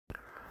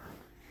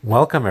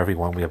Welcome,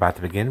 everyone. We're about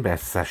to begin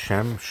B'ez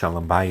Hashem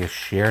Shalom Bayis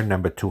Shir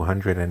number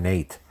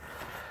 208.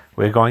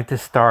 We're going to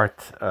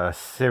start a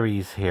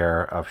series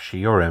here of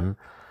shiurim.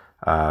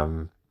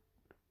 We're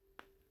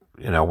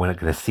going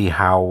to see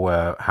how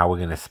we're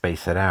going to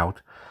space it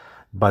out.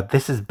 But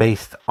this is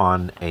based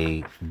on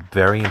a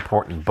very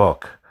important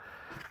book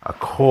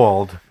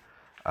called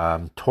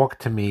 "Talk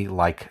to Me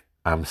Like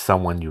I'm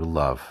Someone You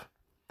Love,"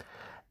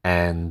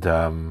 and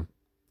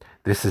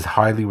this is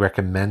highly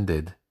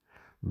recommended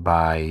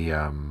by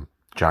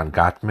John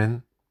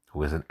Gottman,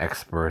 who is an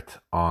expert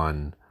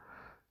on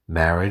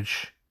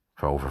marriage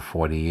for over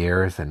 40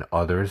 years, and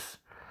others.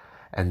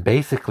 And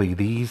basically,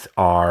 these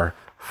are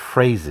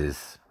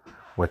phrases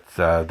with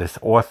this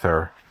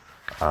author,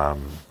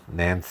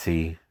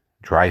 Nancy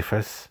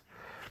Dreyfus,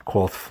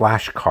 called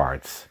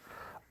flashcards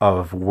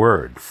of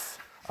words,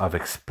 of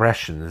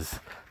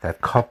expressions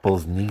that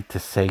couples need to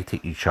say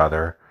to each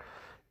other.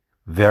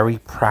 Very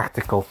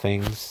practical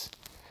things.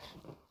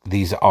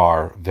 These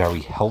are very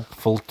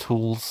helpful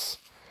tools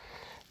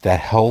that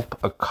help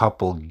a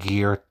couple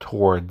gear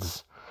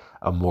towards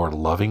a more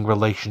loving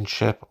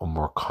relationship, a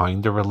more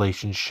kinder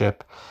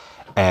relationship.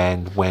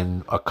 And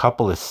when a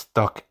couple is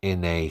stuck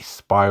in a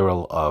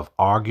spiral of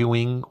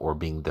arguing or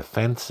being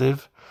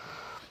defensive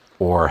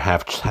or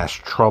has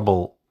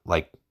trouble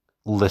like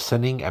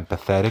listening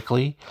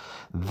empathetically,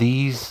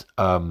 these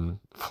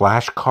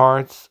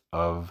flashcards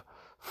of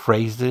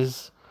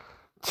phrases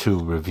to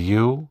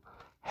review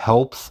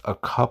helps a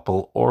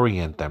couple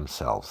orient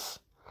themselves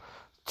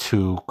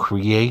to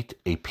create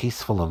a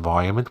peaceful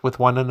environment with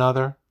one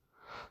another,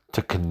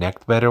 to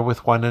connect better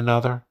with one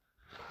another,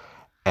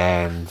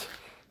 and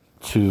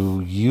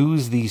to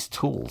use these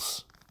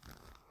tools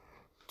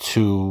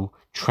to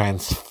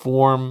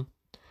transform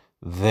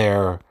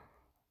their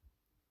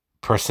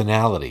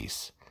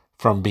personalities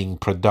from being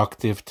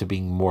productive to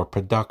being more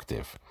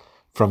productive,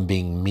 from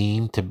being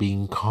mean to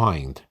being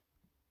kind,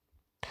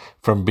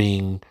 from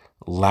being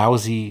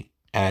lousy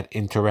at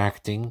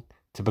interacting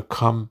to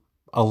become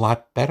a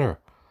lot better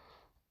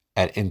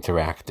at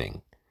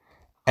interacting.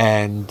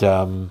 And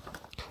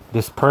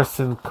this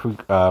person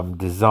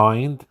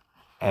designed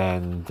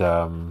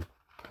and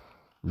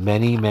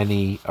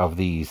many of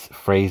these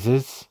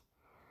phrases,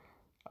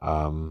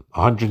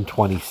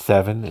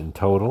 127 in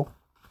total,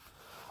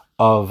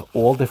 of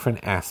all different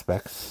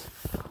aspects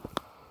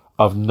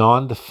of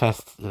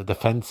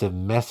non-defensive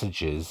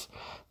messages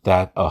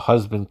that a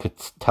husband could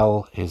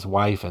tell his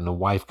wife and the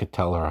wife could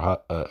tell her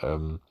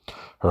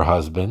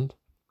husband,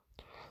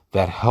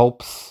 that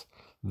helps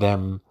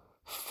them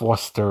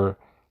foster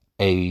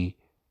a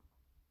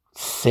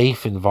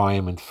safe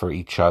environment for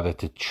each other,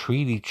 to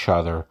treat each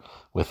other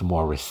with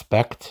more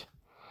respect,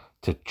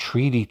 to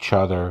treat each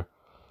other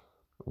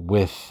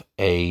with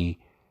a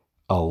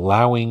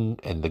allowing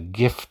and the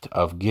gift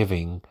of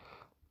giving,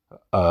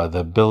 the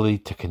ability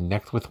to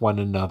connect with one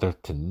another,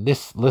 to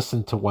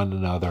listen to one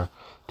another,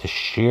 to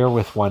share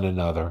with one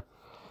another.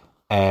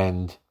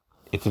 And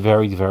it's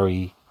very,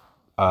 very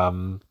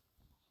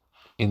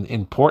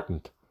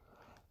important.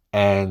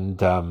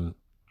 And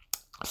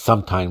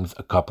sometimes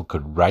a couple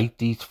could write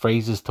these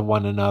phrases to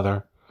one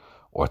another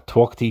or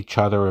talk to each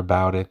other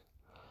about it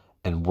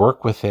and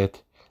work with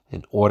it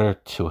in order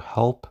to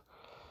help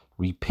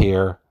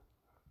repair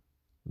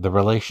the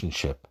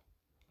relationship.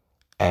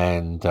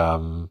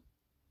 And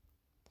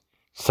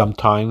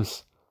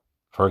sometimes,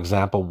 for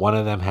example, one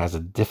of them has a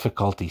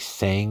difficulty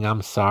saying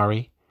I'm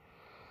sorry,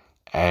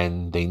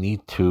 and they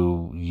need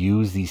to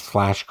use these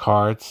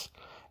flashcards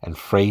and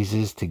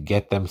phrases to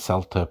get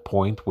themselves to a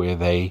point where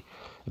it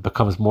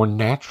becomes more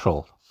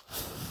natural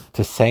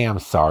to say I'm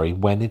sorry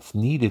when it's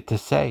needed to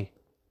say,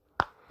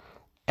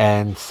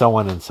 and so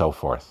on and so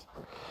forth.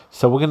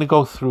 So we're going to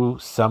go through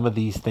some of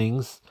these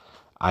things.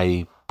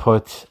 I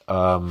put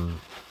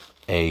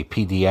a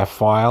PDF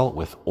file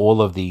with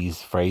all of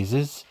these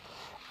phrases,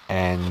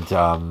 and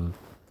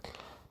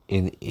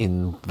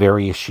in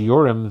various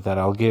shiurim that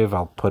I'll give,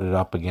 I'll put it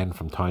up again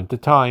from time to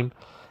time,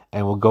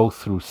 and we'll go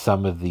through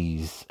some of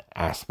these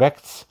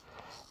aspects.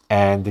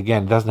 And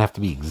again, it doesn't have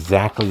to be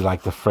exactly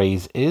like the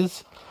phrase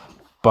is,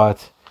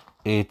 but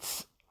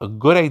it's a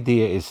good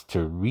idea is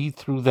to read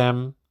through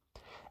them,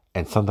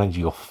 and sometimes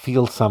you'll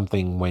feel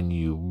something when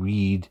you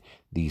read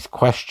these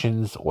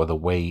questions or the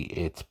way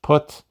it's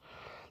put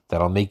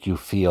that'll make you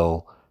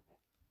feel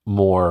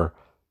more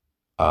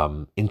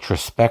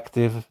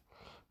introspective,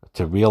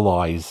 to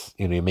realize,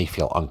 you may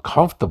feel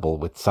uncomfortable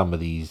with some of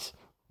these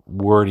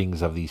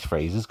wordings of these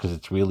phrases because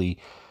it's really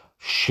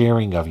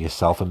sharing of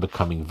yourself and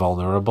becoming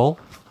vulnerable.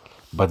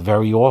 But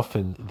very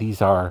often,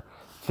 these are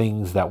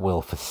things that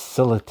will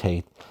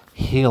facilitate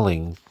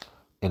healing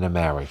in a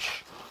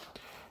marriage.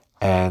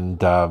 And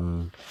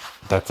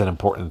that's an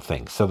important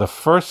thing. So the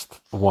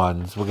first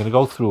ones, we're going to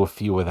go through a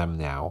few of them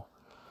now.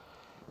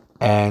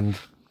 And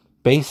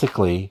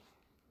basically,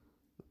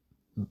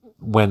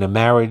 when a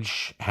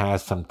marriage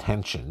has some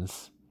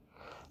tensions,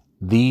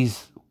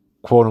 these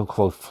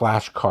quote-unquote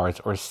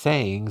flashcards or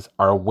sayings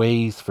are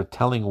ways for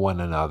telling one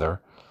another,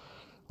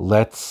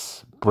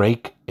 let's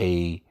break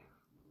a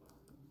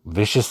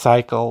vicious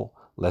cycle.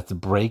 Let's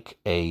break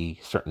a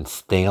certain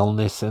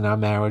staleness in our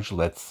marriage.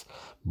 Let's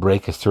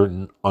break a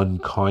certain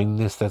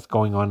unkindness that's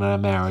going on in our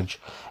marriage.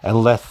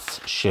 And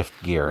let's shift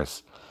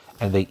gears.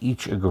 And they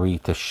each agree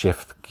to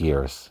shift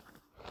gears.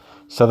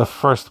 So the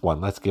first one,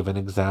 let's give an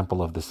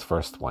example of this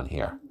first one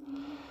here.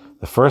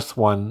 The first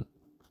one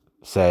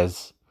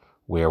says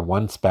where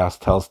one spouse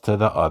tells to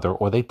the other,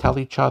 or they tell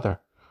each other,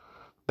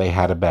 they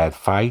had a bad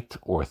fight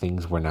or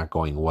things were not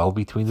going well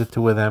between the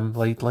two of them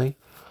lately.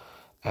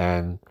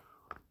 And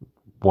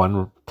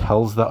one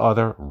tells the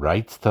other,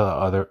 writes to the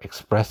other,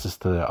 expresses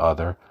to the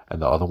other,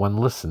 and the other one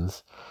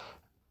listens,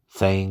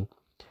 saying,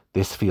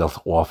 this feels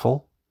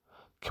awful.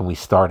 Can we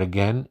start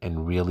again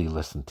and really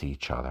listen to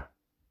each other?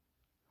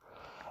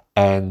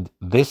 And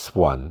this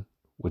one,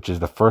 which is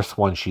the first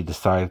one she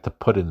decided to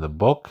put in the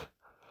book,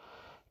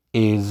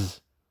 is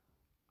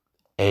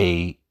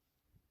a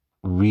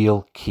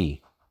real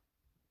key.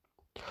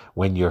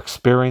 When you're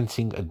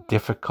experiencing a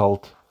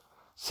difficult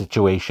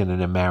situation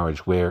in a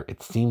marriage where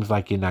it seems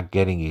like you're not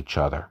getting each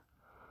other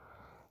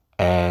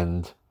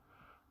and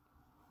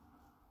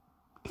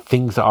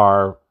things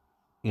are,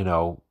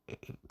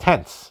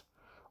 tense,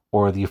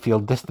 or you feel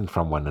distant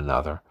from one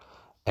another,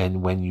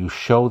 and when you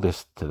show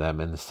this to them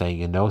and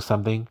say,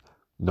 something,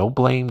 no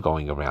blame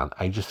going around.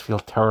 I just feel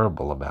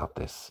terrible about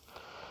this.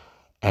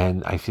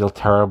 And I feel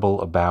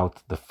terrible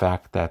about the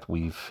fact that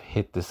we've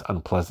hit this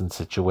unpleasant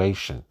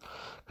situation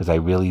because I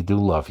really do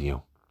love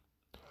you.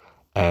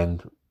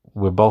 And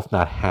we're both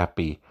not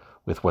happy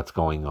with what's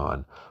going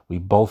on. We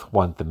both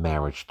want the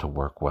marriage to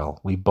work well.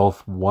 We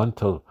both want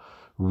to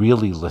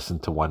really listen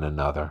to one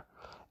another.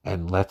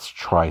 And let's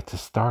try to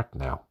start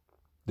now.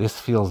 This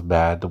feels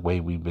bad the way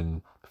we've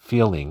been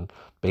feeling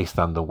based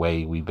on the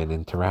way we've been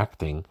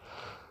interacting.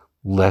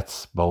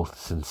 Let's both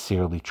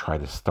sincerely try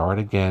to start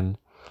again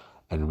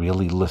and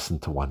really listen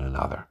to one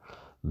another.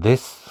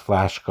 This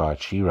flashcard,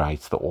 she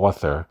writes, the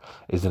author,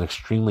 is an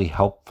extremely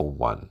helpful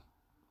one.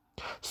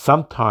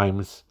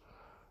 Sometimes,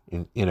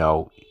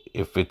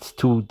 if it's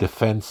too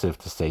defensive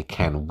to say,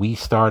 can we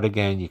start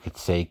again? You could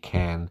say,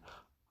 can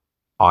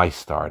I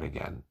start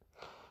again?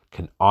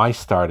 Can I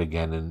start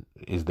again? And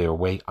is there a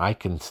way I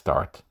can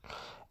start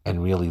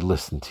and really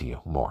listen to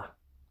you more?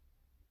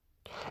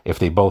 If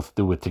they both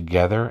do it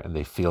together and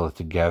they feel it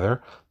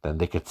together, then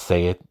they could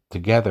say it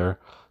together.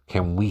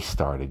 Can we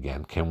start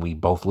again? Can we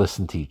both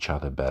listen to each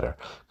other better?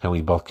 Can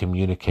we both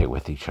communicate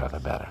with each other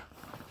better?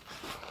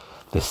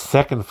 The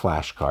second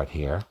flashcard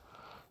here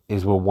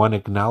is where one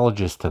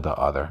acknowledges to the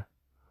other,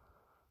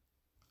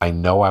 I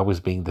know I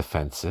was being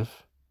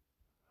defensive,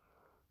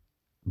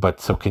 but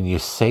so can you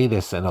say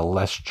this in a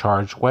less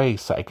charged way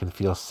so I can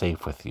feel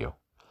safe with you?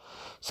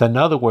 So in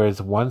other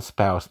words, one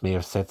spouse may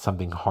have said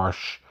something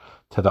harsh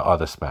to the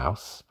other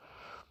spouse,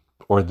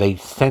 or they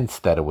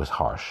sensed that it was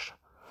harsh,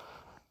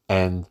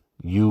 and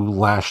you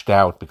lashed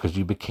out because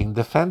you became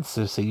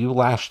defensive. So you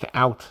lashed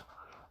out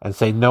and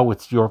say, no,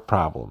 it's your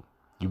problem.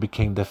 You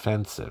became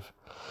defensive.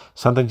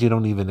 Sometimes you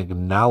don't even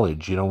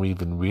acknowledge, you don't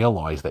even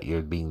realize that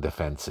you're being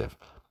defensive.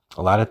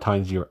 A lot of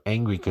times you're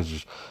angry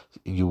because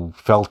you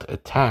felt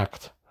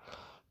attacked,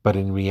 but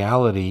in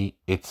reality,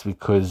 it's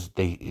because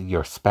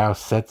your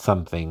spouse said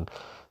something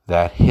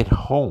that hit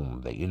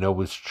home, that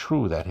was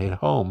true, that hit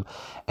home,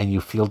 and you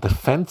feel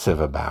defensive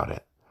about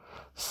it.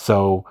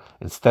 So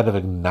instead of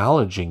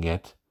acknowledging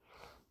it,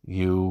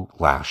 you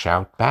lash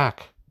out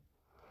back.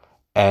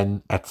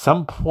 And at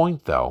some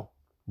point, though,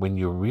 when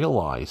you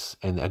realize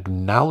and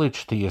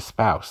acknowledge to your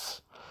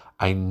spouse,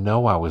 I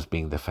know I was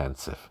being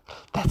defensive,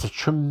 that's a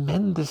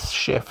tremendous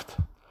shift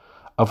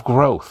of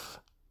growth.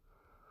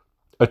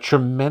 A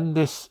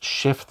tremendous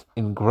shift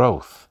in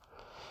growth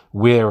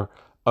where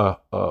a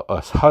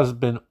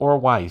husband or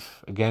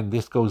wife, again,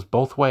 this goes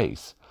both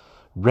ways,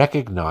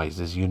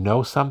 recognizes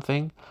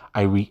something,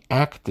 I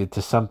reacted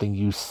to something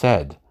you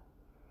said.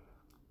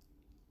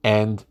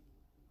 And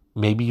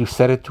maybe you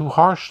said it too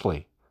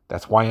harshly.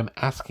 That's why I'm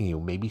asking you,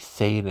 maybe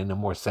say it in a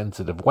more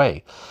sensitive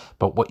way.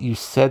 But what you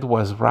said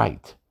was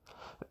right.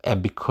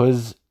 And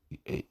because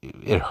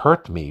it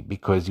hurt me,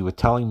 because you were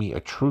telling me a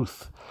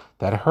truth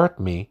that hurt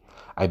me,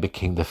 I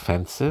became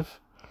defensive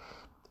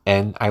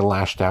and I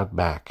lashed out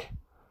back.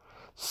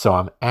 So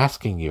I'm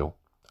asking you,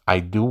 I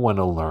do want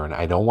to learn.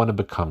 I don't want to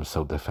become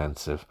so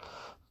defensive.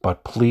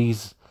 But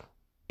please,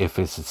 if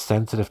it's a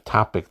sensitive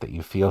topic that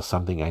you feel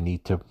something I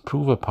need to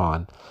improve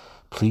upon,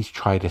 please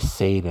try to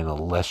say it in a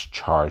less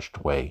charged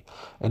way,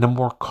 in a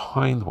more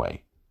kind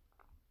way,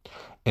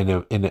 in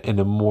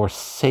a more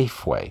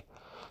safe way.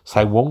 So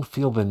I won't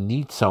feel the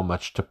need so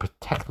much to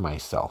protect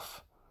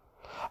myself.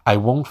 I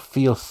won't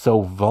feel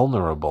so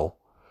vulnerable,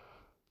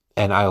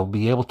 and I'll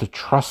be able to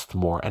trust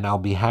more, and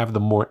I'll have the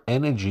more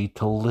energy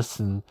to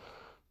listen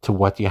to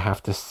what you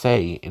have to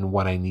say and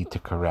what I need to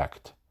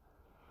correct.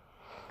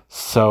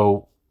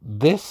 So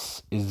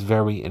this is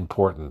very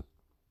important,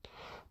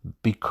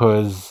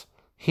 because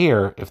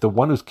here, if the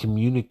one who's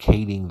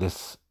communicating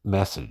this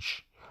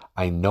message,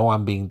 I know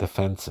I'm being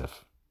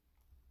defensive.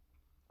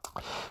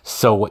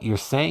 So what you're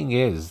saying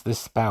is, this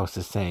spouse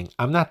is saying,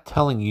 I'm not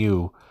telling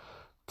you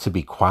to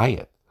be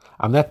quiet.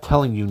 I'm not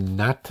telling you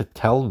not to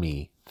tell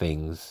me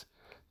things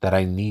that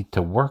I need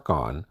to work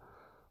on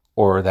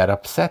or that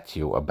upset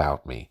you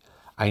about me.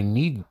 I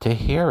need to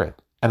hear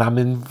it. And I'm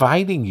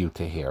inviting you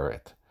to hear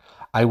it.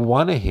 I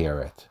want to hear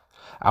it.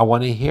 I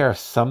want to hear if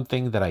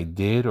something that I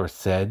did or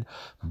said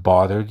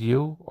bothered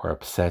you or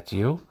upset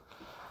you.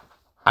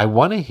 I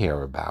want to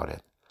hear about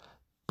it.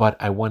 But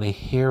I want to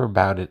hear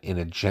about it in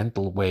a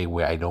gentle way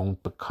where I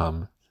don't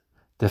become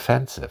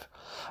defensive.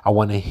 I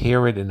want to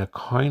hear it in a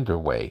kinder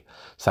way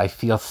so I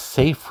feel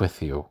safe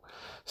with you,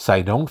 so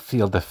I don't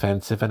feel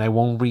defensive and I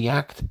won't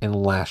react and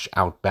lash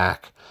out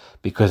back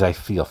because I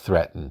feel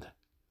threatened.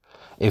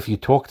 If you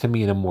talk to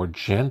me in a more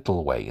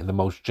gentle way, in the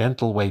most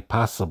gentle way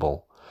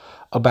possible,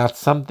 about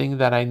something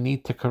that I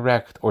need to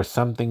correct or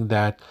something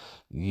that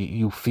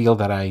you feel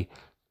that I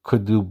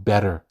could do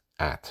better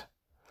at.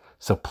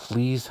 So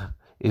please,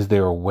 is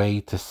there a way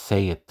to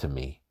say it to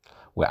me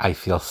where I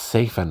feel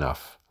safe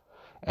enough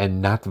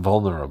and not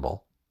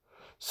vulnerable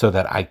so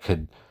that I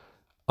could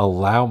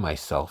allow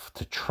myself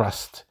to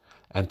trust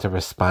and to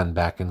respond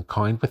back in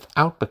kind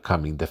without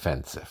becoming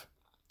defensive?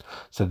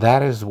 So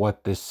that is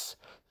what this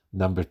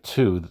number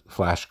 2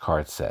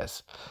 flashcard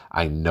says.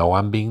 I know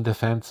I'm being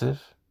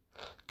defensive.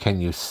 Can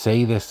you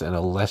say this in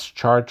a less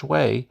charged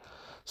way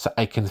so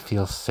I can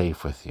feel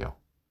safe with you?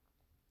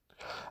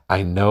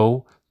 I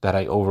know that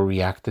I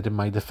overreacted in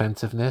my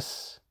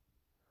defensiveness,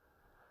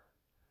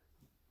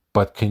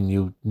 but can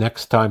you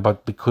next time,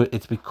 but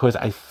because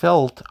I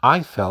felt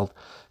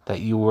that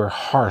you were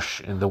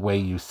harsh in the way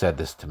you said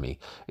this to me.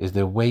 Is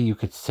there a way you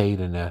could say it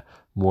in a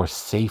more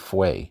safe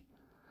way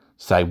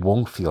so I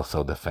won't feel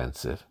so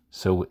defensive,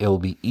 so it'll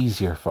be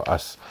easier for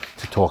us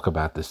to talk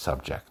about this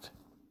subject?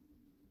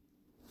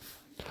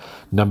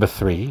 Number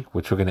 3,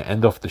 which we're going to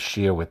end off the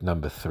shir with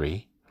number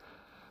 3.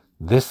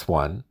 This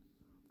one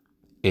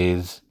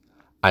is,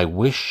 I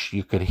wish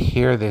you could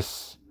hear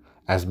this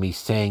as me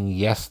saying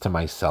yes to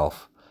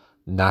myself,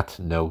 not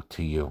no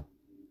to you.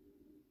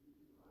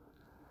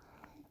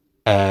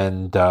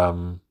 And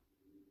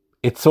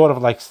it's sort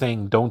of like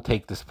saying, don't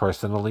take this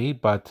personally,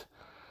 but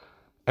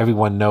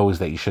everyone knows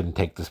that you shouldn't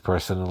take this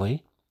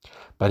personally.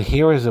 But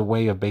here is a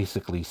way of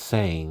basically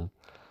saying,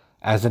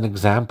 as an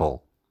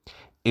example,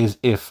 is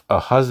if a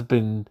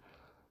husband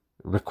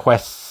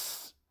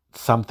requests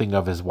something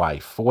of his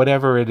wife,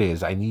 whatever it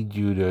is, I need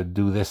you to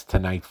do this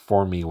tonight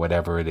for me,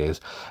 whatever it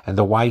is, and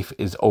the wife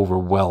is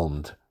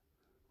overwhelmed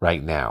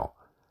right now,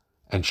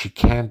 and she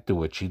can't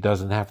do it. She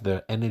doesn't have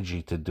the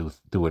energy to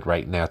do it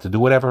right now, to do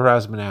whatever her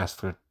husband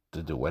asked her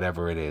to do,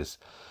 whatever it is.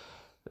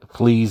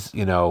 Please,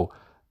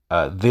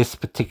 this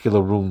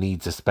particular room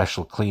needs a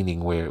special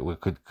cleaning. Where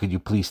could you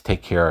please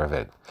take care of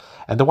it?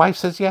 And the wife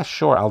says, yes,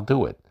 sure, I'll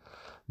do it.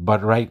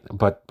 But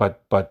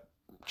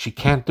she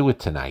can't do it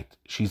tonight.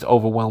 She's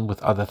overwhelmed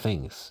with other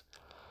things.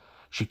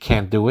 She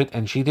can't do it,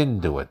 and she didn't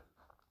do it.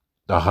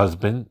 The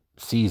husband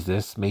sees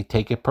this, may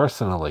take it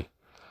personally.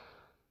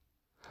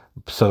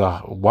 So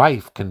the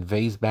wife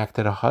conveys back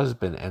to the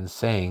husband and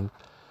saying,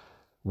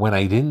 when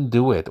I didn't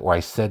do it or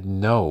I said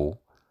no,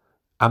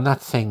 I'm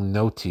not saying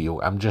no to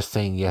you. I'm just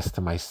saying yes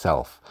to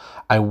myself.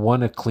 I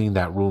want to clean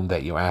that room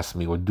that you asked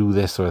me, or do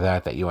this or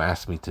that you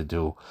asked me to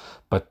do.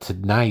 But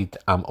tonight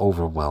I'm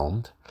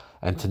overwhelmed.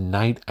 And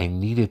tonight I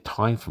needed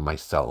time for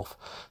myself.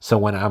 So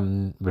when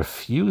I'm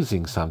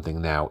refusing something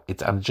now,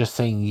 I'm just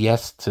saying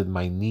yes to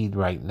my need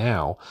right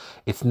now.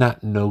 It's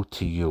not no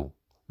to you.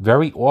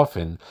 Very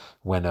often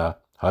when a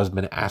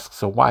husband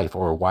asks a wife,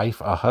 or a wife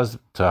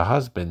to a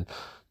husband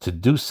to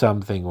do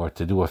something or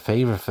to do a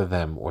favor for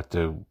them or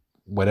to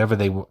whatever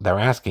they're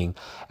asking,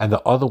 and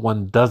the other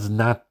one does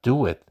not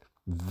do it,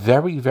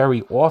 very,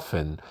 very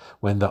often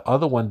when the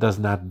other one does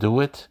not do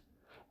it,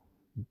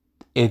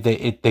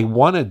 they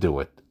want to do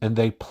it and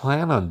they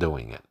plan on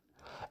doing it.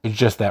 It's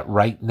just that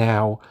right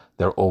now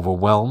they're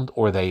overwhelmed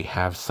or they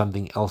have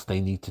something else they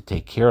need to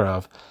take care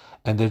of,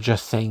 and they're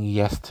just saying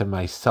yes to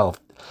myself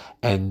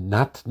and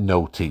not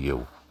no to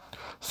you.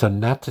 So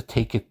not to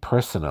take it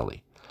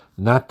personally,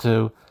 not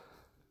to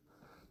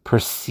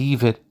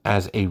perceive it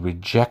as a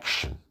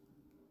rejection.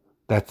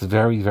 That's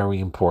very, very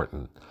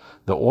important.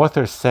 The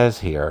author says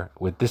here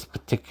with this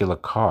particular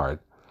card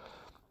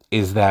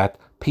is that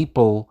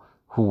people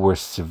who were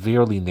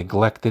severely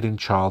neglected in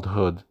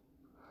childhood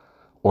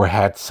or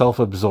had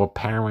self-absorbed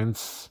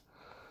parents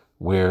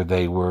where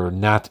they were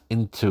not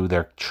into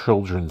their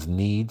children's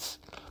needs,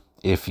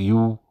 if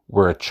you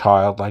were a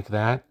child like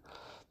that,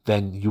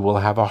 then you will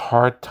have a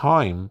hard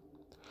time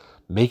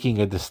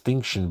making a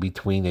distinction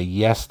between a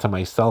yes to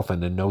myself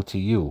and a no to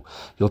you.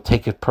 You'll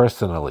take it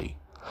personally.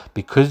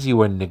 Because you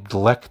were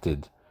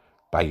neglected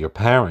by your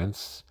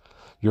parents,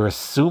 you're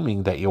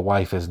assuming that your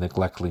wife is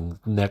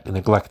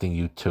neglecting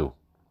you too.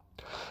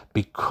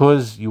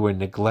 Because you were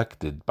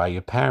neglected by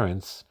your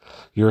parents,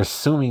 you're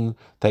assuming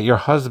that your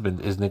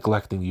husband is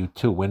neglecting you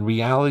too, when in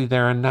reality they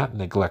are not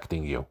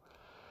neglecting you.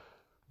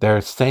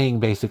 They're saying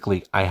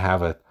basically, I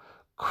have a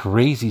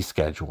crazy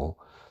schedule.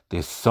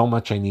 There's so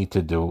much I need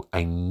to do.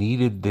 I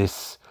needed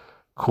this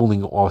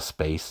cooling off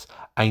space.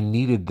 I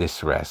needed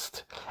this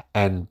rest.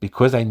 And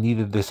because I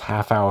needed this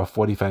half hour,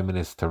 45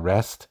 minutes to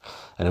rest,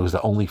 and it was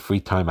the only free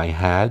time I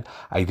had,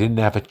 I didn't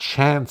have a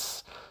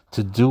chance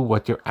to do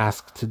what you're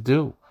asked to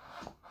do.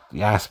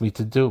 You asked me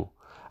to do.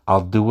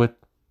 I'll do it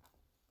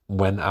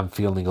when I'm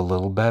feeling a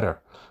little better,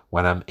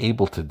 when I'm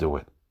able to do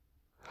it.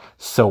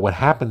 So what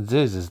happens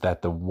is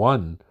that the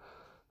one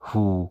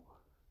who,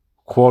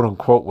 quote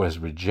unquote, was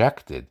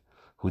rejected,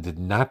 who did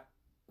not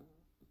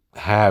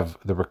have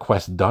the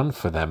request done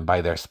for them by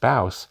their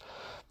spouse,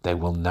 they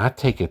will not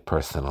take it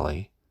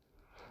personally,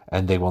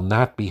 and they will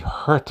not be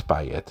hurt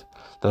by it.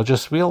 They'll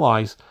just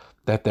realize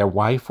that their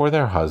wife or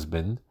their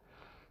husband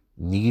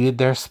needed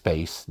their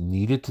space,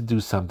 needed to do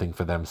something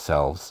for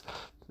themselves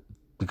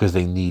because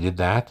they needed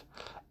that.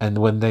 And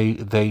when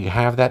they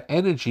have that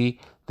energy,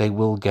 they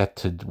will get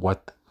to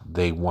what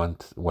they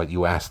want, what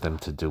you ask them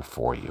to do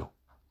for you.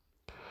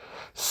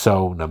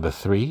 So, number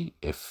 3,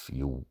 if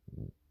you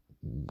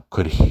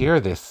could hear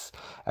this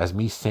as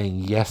me saying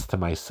yes to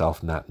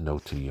myself, not no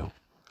to you.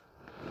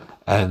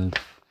 And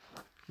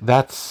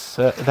that's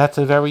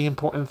a very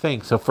important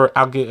thing. So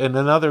and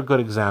another good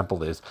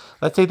example is,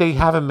 let's say they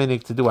have a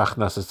minute to do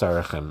Achnasas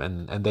Arachim,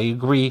 and they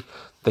agree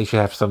they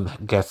should have some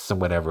guests and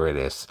whatever it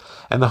is.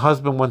 And the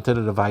husband wanted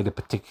to divide a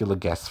particular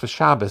guest for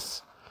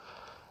Shabbos.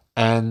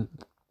 And,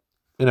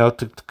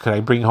 could I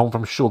bring home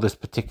from shul this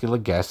particular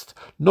guest?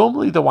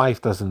 Normally the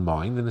wife doesn't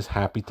mind and is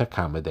happy to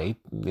accommodate,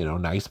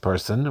 nice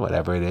person,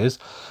 whatever it is.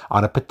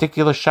 On a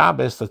particular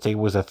Shabbos, let's say it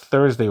was a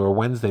Thursday or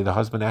Wednesday, the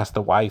husband asked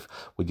the wife,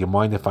 would you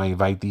mind if I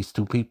invite these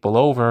 2 people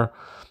over?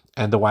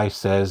 And the wife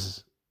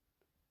says,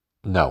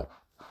 no.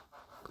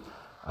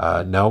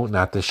 No,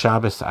 not this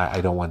Shabbos.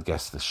 I don't want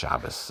guests this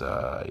Shabbos.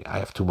 I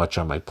have too much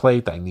on my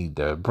plate. I need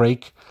a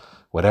break,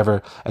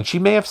 whatever. And she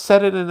may have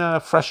said it in a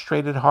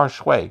frustrated,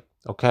 harsh way,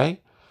 okay?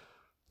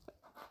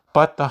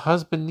 But the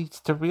husband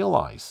needs to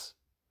realize.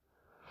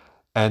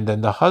 And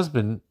then the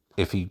husband,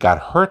 if he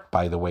got hurt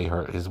by the way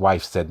his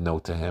wife said no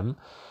to him,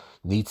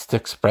 needs to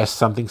express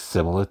something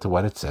similar to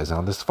what it says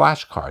on this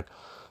flashcard.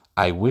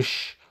 I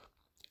wish,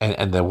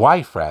 and the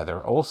wife rather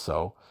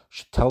also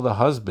should tell the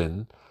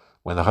husband,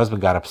 when the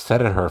husband got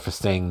upset at her for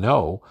saying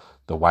no,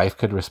 the wife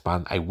could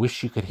respond, I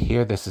wish you could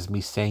hear this as me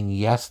saying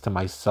yes to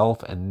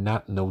myself and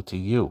not no to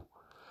you.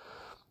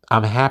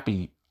 I'm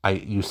happy.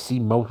 You see,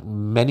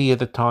 many of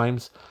the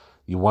times,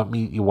 you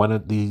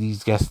want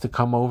these guests to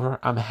come over?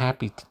 I'm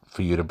happy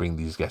for you to bring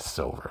these guests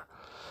over.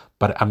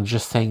 But I'm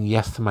just saying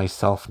yes to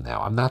myself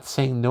now. I'm not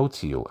saying no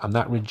to you. I'm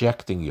not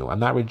rejecting you. I'm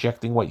not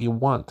rejecting what you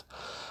want.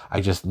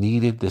 I just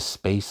needed this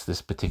space,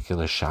 this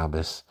particular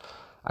Shabbos.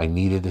 I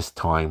needed this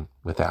time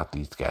without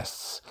these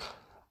guests.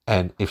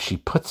 And if she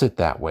puts it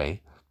that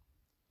way,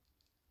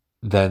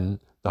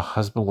 then the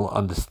husband will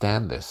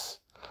understand this.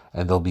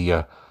 And there'll be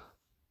a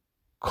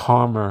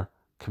calmer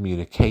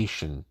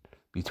communication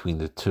between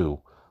the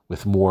two,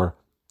 with more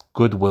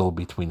goodwill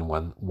between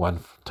one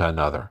to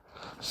another.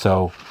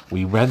 So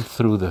we went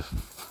through the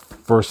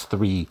first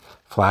 3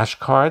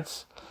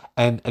 flashcards,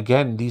 and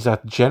again, these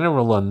are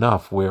general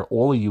enough where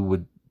all of you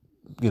would,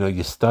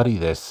 you study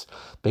this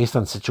based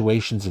on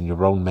situations in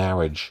your own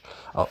marriage.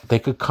 They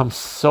could come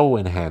so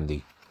in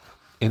handy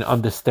in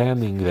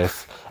understanding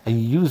this and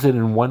use it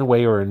in one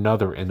way or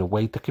another in a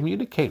way to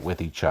communicate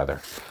with each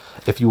other.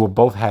 If you were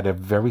both had a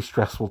very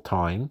stressful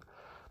time,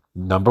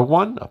 number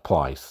 1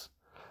 applies.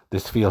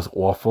 This feels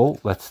awful.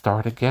 Let's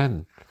start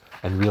again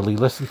and really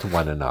listen to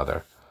one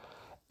another.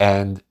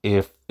 And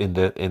if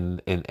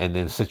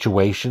in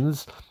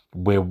situations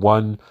where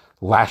one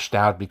lashed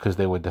out because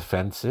they were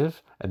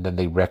defensive and then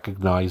they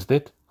recognized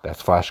it,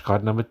 that's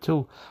flashcard number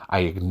 2. I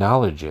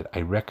acknowledge it.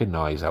 I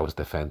recognize I was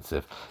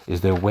defensive.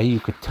 Is there a way you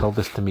could tell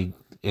this to me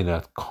in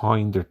a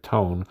kinder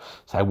tone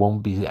so I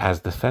won't be as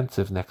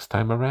defensive next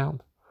time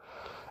around?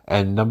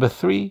 And number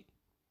 3,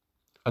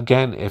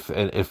 again, if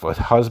a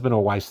husband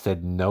or wife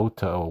said no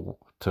to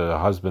a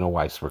husband or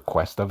wife's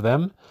request of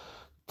them,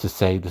 to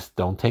say this,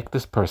 don't take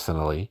this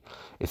personally.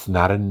 It's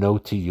not a no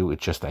to you.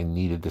 It's just I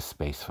needed this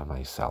space for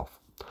myself.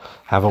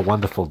 Have a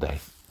wonderful day.